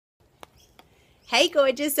Hey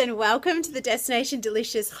gorgeous, and welcome to the Destination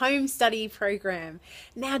Delicious Home Study Program.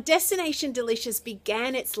 Now, Destination Delicious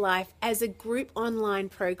began its life as a group online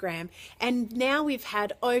program, and now we've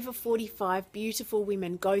had over 45 beautiful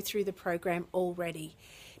women go through the program already.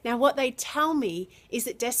 Now, what they tell me is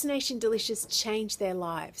that Destination Delicious changed their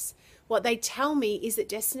lives. What they tell me is that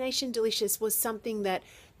Destination Delicious was something that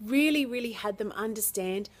really had them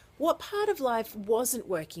understand what part of life wasn't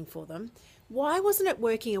working for them. Why wasn't it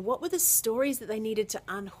working, and what were the stories that they needed to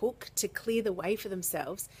unhook to clear the way for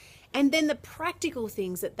themselves? And then the practical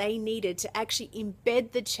things that they needed to actually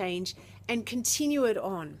embed the change and continue it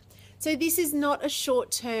on. So this is not a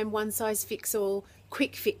short-term, one-size-fits-all,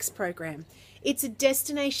 quick fix program. It's a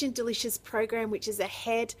Destination Delicious program which is a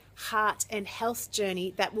head, heart and health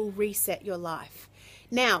journey that will reset your life.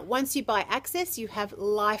 Now, once you buy access, you have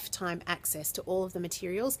lifetime access to all of the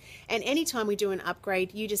materials, and anytime we do an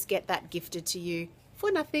upgrade, you just get that gifted to you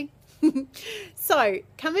for nothing. So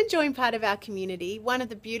come and join part of our community. One of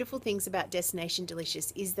the beautiful things about Destination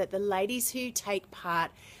Delicious is that the ladies who take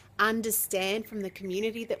part understand from the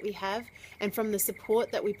community that we have and from the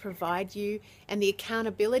support that we provide you and the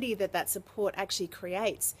accountability that that support actually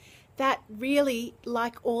creates, that really,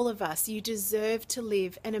 like all of us, you deserve to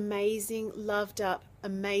live an amazing, loved up,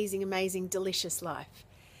 amazing, delicious life.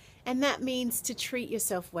 And that means to treat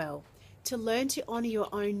yourself well, to learn to honor your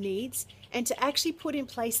own needs, and to actually put in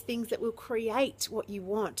place things that will create what you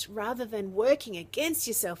want rather than working against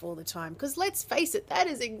yourself all the time. Because let's face it, that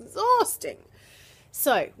is exhausting.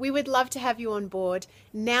 So we would love to have you on board.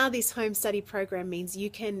 Now this home study program means you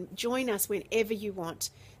can join us whenever you want.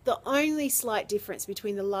 The only slight difference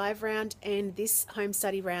between the live round and this home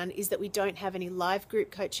study round is that we don't have any live group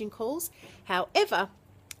coaching calls. However,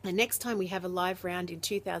 the next time we have a live round in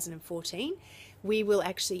 2014, we will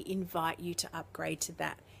actually invite you to upgrade to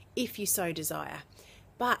that if you so desire.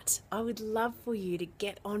 But I would love for you to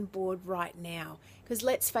get on board right now, because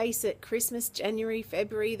let's face it, Christmas, January,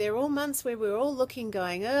 February, they're all months where we're all looking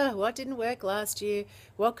going, oh, what didn't work last year?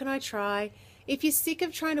 What can I try? If you're sick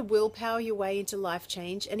of trying to willpower your way into life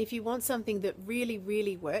change, and if you want something that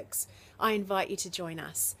really works, I invite you to join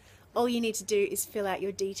us. All you need to do is fill out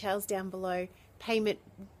your details down below, payment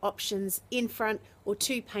options in front or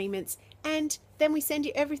 2 payments, and then we send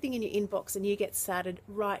you everything in your inbox and you get started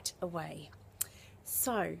right away.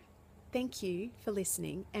 So, thank you for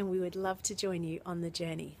listening, and we would love to join you on the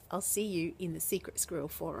journey. I'll see you in the Secret Squirrel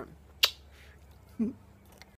Forum.